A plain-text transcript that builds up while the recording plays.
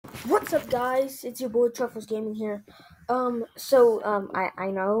What's up, guys? It's your boy Truffles Gaming here. I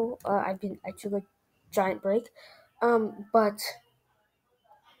know I took a giant break, but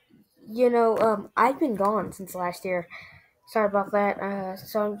I've been gone since last year. Sorry about that. I'm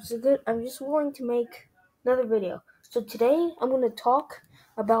just willing to make another video. So today I'm gonna talk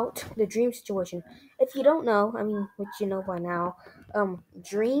about the Dream situation. If you don't know, which you know by now,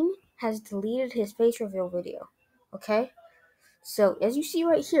 Dream has deleted his face reveal video. Okay, so as you see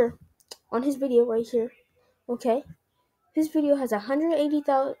right here on his video right here. Okay, his video has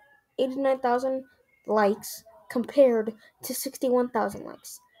 189,000 likes compared to 61,000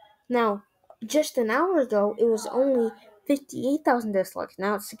 likes. Now, just an hour ago, it was only 58,000 dislikes.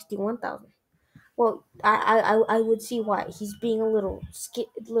 Now it's 61,000. Well, I would see why. He's being a little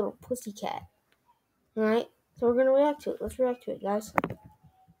pussycat. All right, so we're gonna react to it. Let's react to it, guys.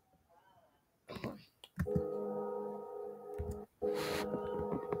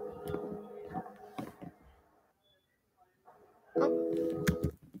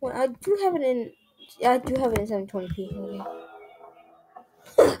 Well, I do have it in 720p.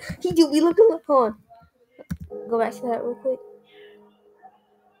 Okay. He do be looking. Hold on. Go back to that real quick.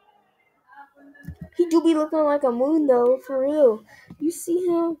 He do be looking like a moon though, for real. You see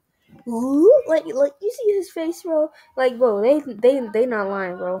him, like you see his face, bro. Like, bro, they not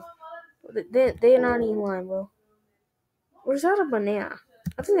lying, bro. They're not even lying, bro. Or is that a banana?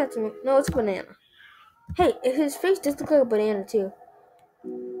 I think no, it's a banana. Hey, his face does look like a banana too.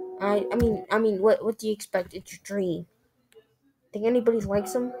 What do you expect? It's your Dream. Think anybody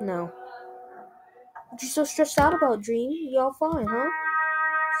likes him? No. What you so stressed out about, Dream? Y'all fine, huh?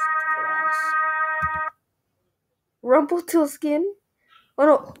 Rumpelstiltskin? Oh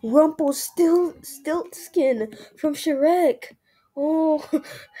no, Rumpelstiltskin from Shrek. Oh,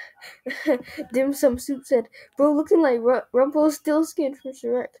 Dim Sum Soup said, bro, looking like Rumpelstiltskin from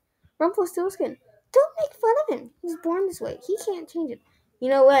Shrek. Rumpelstiltskin, don't make fun of him. He's born this way. He can't change it. You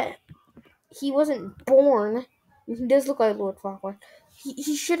know what? He wasn't born. He does look like Lord Farquaad.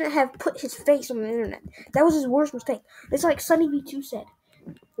 He shouldn't have put his face on the internet. That was his worst mistake. It's like Sunny V2 said.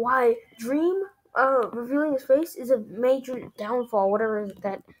 Why Dream revealing his face is a major downfall, whatever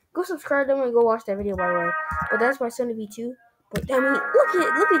that. Go subscribe to him and go watch that video, by the way. But that's my Sunny V2. But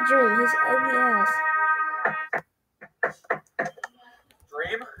look at Dream, his ugly ass.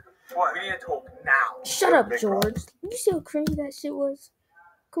 Dream? What? We need to talk now. Shut up, George. You see how cringy that shit was?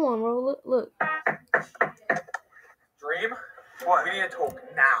 Come on, bro. Look. Dream? What? We need to talk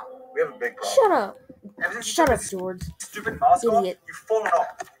now. We have a big problem. Shut up. Shut up, George. Stupid mascot. Idiot. You've fallen off.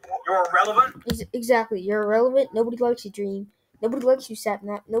 You're irrelevant. Exactly. You're irrelevant. Nobody likes you, Dream. Nobody likes you,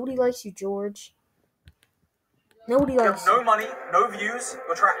 Sapnap. Nobody likes you, George. Nobody likes you. You have no money, no views.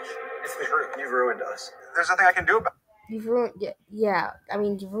 You're trash. It's the truth. You've ruined us. There's nothing I can do about it. You've ruined, yeah.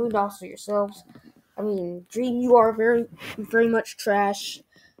 You've ruined also yourselves. Dream, you are very, very much trash.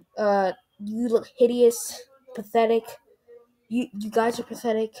 You look hideous, pathetic. You guys are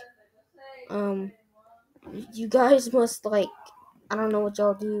pathetic. You guys must I don't know what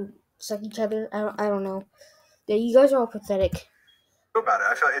y'all do, suck each other. I don't know. Yeah, you guys are all pathetic. About it.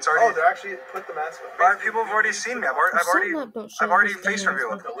 I feel like it's already. Oh, they actually put the mask on. People have already seen me. I've already face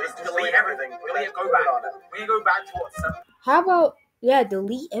revealed. Delete everything. We need to go back on it. We need to go back to what's. How about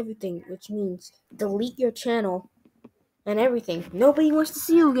delete everything, which means delete your channel and everything. Nobody wants to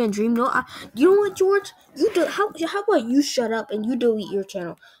see you again, Dream. No, you know what, George? How about you shut up and you delete your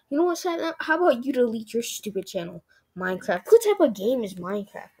channel? You know what, Sat? How about you delete your stupid channel? Minecraft. What type of game is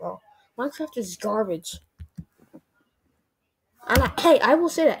Minecraft, bro? Minecraft is garbage. Hey, I will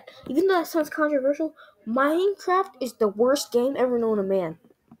say that. Even though that sounds controversial, Minecraft is the worst game ever known to man.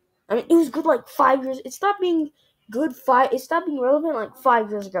 It was good like 5 years. It stopped being good It stopped being relevant like 5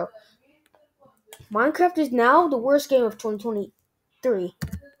 years ago. Minecraft is now the worst game of 2023.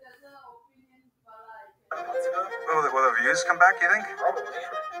 Will the views come back, you think?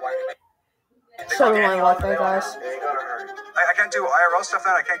 Shut my Wi-Fi, guys. I can't do IRL stuff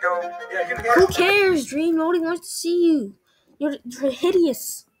then. I can't go. Who cares, Dream? Nobody wants to see you. You're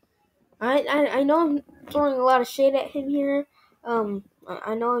hideous. I know I'm throwing a lot of shade at him here. I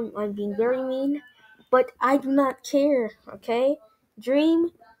know I'm being very mean, but I do not care. Okay,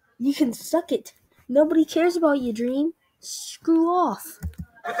 Dream, you can suck it. Nobody cares about you, Dream. Screw off.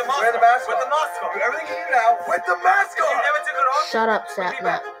 With the mask on. Do everything you do now with the mask on. You never took it off. Shut up,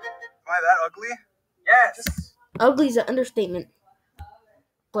 Sapnap. Am I that ugly? Yes. Ugly is an understatement.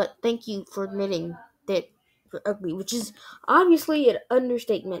 But thank you for admitting that you're ugly, which is obviously an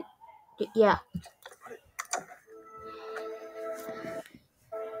understatement. Yeah.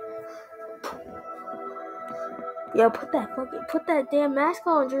 Yo, put that damn mask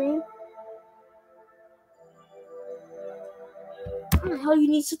on, Dream. How the hell you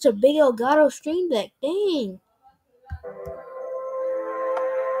need such a big Elgato Stream Deck? Dang.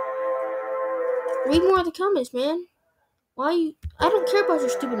 Read more of the comments, man. Why you? I don't care about your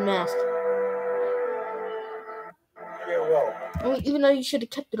stupid mask. Yeah, well. I mean, even though you should have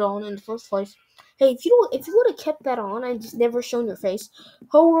kept it on in the first place. Hey, if you would have kept that on and just never shown your face,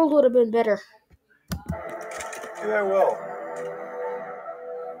 whole world would have been better. Yeah, I will.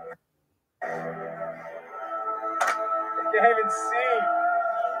 I can't even see.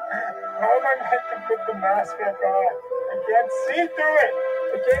 How am I meant to put the mask back on? I can't see through it.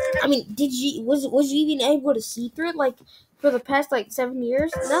 I can't even. I mean, was you even able to see through it like for the past 7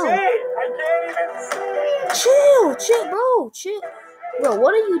 years? No. I can't even see. Chill, bro. Chill. Bro,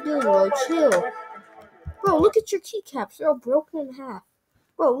 what are you doing, bro? Chill. Bro, look at your keycaps. They're all broken in half.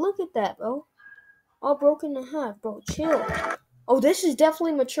 Bro, look at that, bro. All broken in half, bro. Chill. Oh, this is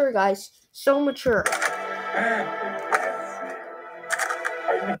definitely mature, guys. So mature.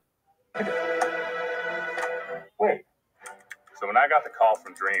 Wait. So when I got the call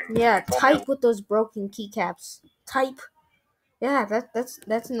from Dream, yeah, type with those broken keycaps. Type. Yeah,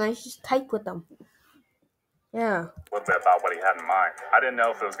 that's nice. Just type with them. Yeah. A little bit about what he had in mind. I didn't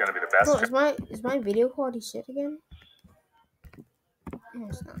know if it was going to be the best. Bro, is my video quality shit again? No,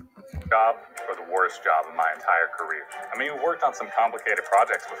 it's not. Okay. Job or the worst job of my entire career. I mean, we worked on some complicated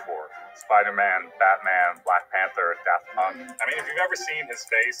projects before. Spider-Man, Batman, Black Panther, Daft Punk. I mean, if you've ever seen his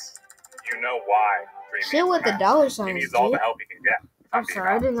face, you know why. Shit with the dollar signs, he needs all the help he can get. I'm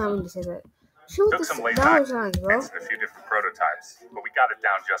sorry, I did not mean to say that. Shit with the dollar signs, bro. A few different prototypes, but we got it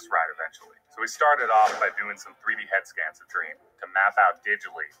down just right eventually. So we started off by doing some 3D head scans of Dream to map out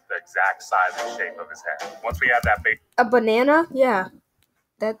digitally the exact size and shape of his head. Once we had that a banana? Yeah.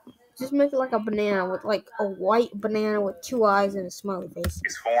 That just make it like a banana with a white banana with 2 eyes and a smiley face.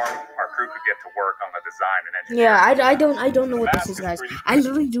 His form, our crew could get to work on the design and engineering. Yeah, I don't know what this is, guys. I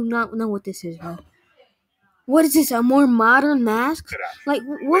literally do not know what this is, bro. What is this? A more modern mask? Like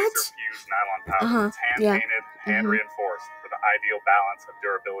what? Laser-fused nylon powder. It's hand-painted, hand-reinforced for the ideal balance of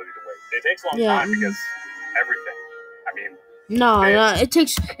durability to weight. It takes a long time because everything. I mean. No, it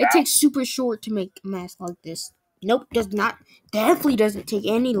takes super short to make a mask like this. Nope, does not. Definitely doesn't take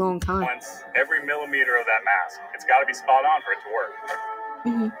any long time. Every millimeter of that mask, it's got to be spot on for it to work.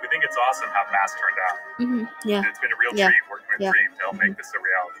 We think it's awesome how the mask turned out. Yeah. And it's been a real treat working with Dream to help make this a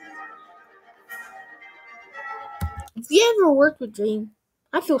reality. If you ever worked with Dream,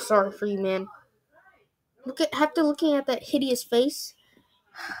 I feel sorry for you, man. After looking at that hideous face,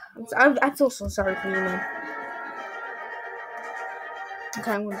 I feel so sorry for you, man.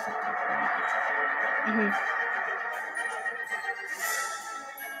 Okay, I'm gonna.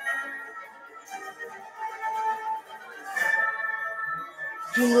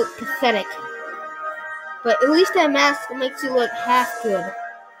 You look pathetic. But at least that mask makes you look half good.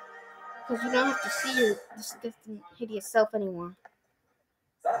 Because you don't have to see your disgusting, hideous self anymore.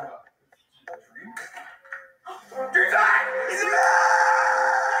 Hey,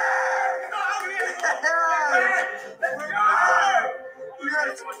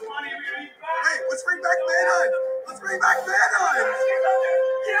 let's bring back Manhunt! Let's bring back Manhunt!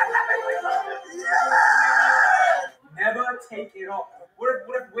 Yeah! Never take it off. What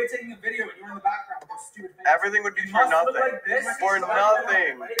if we're taking a video and you're in the background with your stupid face? Everything would be for nothing. Like this. For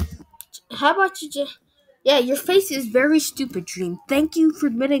nothing. How about you just... Yeah, your face is very stupid, Dream. Thank you for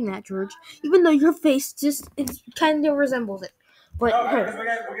admitting that, George. Even though your face just kind of resembles it. But no, we're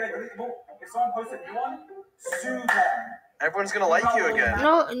gonna if someone posts a new one, sue them. Everyone's gonna like you again.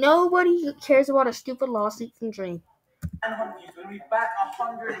 No, nobody cares about a stupid lawsuit from Dream. And views. We'll be back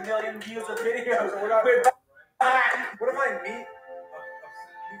 100 million views of videos. We're back. What if I meet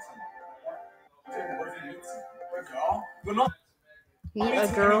someone? What if you meet someone? A girl? We're not. Meet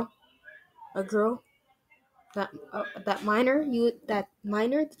a girl. That minor that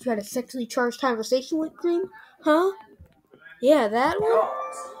you had a sexually charged conversation with, Dream? Huh? Yeah, that one?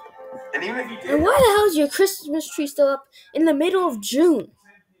 And even if you did. And why the hell is your Christmas tree still up in the middle of June?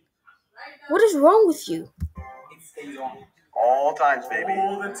 What is wrong with you? It stays on. All times, baby.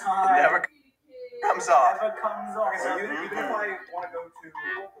 All the time. It never comes off. It never comes off. So even if I want to go to,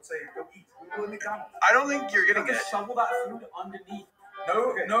 let's say, go eat, we go to McDonald's. I don't think you're getting it. Shovel that food underneath.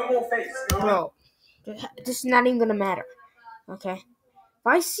 No more face. Bro, this is not even gonna matter. Okay? If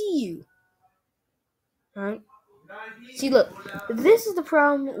I see you, alright? See, look, this is the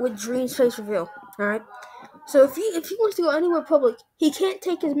problem with Dream's face reveal, alright? So if he wants to go anywhere public, he can't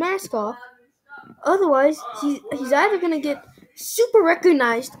take his mask off. Otherwise, he's either gonna get super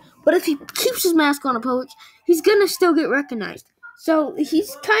recognized But if he keeps his mask on in public, he's gonna still get recognized. So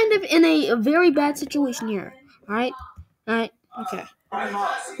he's kind of in a very bad situation here. Alright? Alright? Okay.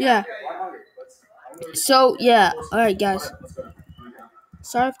 Yeah. So, yeah. Alright, guys.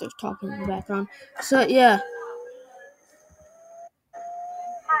 Sorry if there's talking in the background. So, yeah.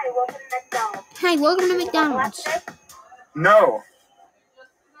 Hi, welcome to McDonald's. Hey, welcome to Lunch McDonald's. today? No.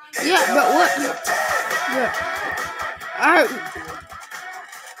 Yeah, but what? Yeah.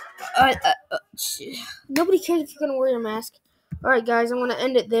 Nobody cares if you're gonna wear your mask. Alright, guys, I'm gonna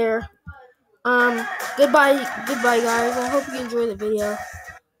end it there. Goodbye, guys. I hope you enjoy the video.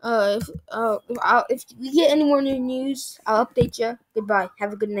 If we get any more new news, I'll update you. Goodbye.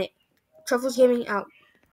 Have a good night. Truffles Gaming out.